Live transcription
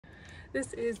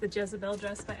This is the Jezebel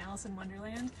Dress by Alice in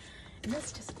Wonderland, and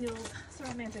this just feels so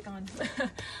romantic on.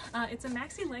 It's a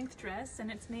maxi length dress,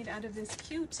 and it's made out of this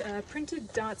cute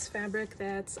printed dots fabric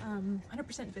that's 100%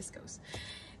 viscose.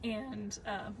 And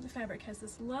the fabric has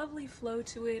this lovely flow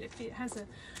to it. It has a,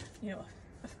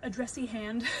 a dressy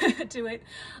hand to it,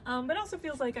 but also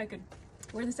feels like I could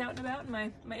wear this out and about in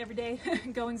my everyday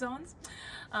goings-ons.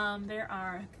 There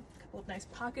are a couple of nice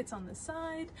pockets on the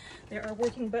side. There are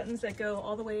working buttons that go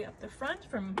all the way up the front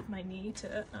from my knee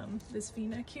to this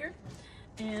v-neck here.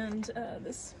 And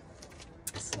this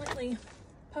slightly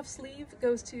puff sleeve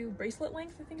goes to bracelet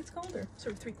length, I think it's called, or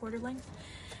sort of 3/4 length.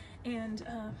 And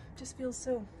just feels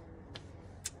so,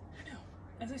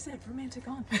 as I said, romantic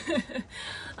on.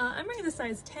 I'm wearing the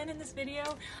size 10 in this video.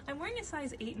 I'm wearing a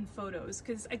size 8 in photos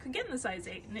because I could get in the size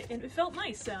 8 and it felt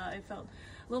nice. It felt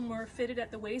a little more fitted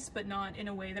at the waist, but not in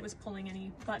a way that was pulling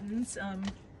any buttons.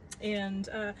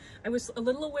 I was a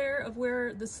little aware of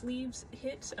where the sleeves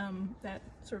hit. That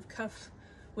sort of cuff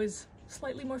was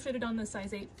slightly more fitted on the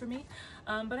size 8 for me,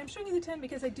 but I'm showing you the 10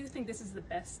 because I do think this is the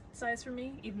best size for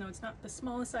me. Even though it's not the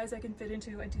smallest size I can fit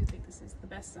into, I do think this is the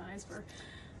best size for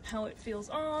how it feels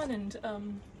on and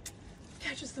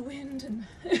catches the wind and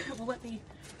will let me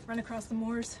run across the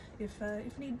moors if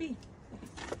need be.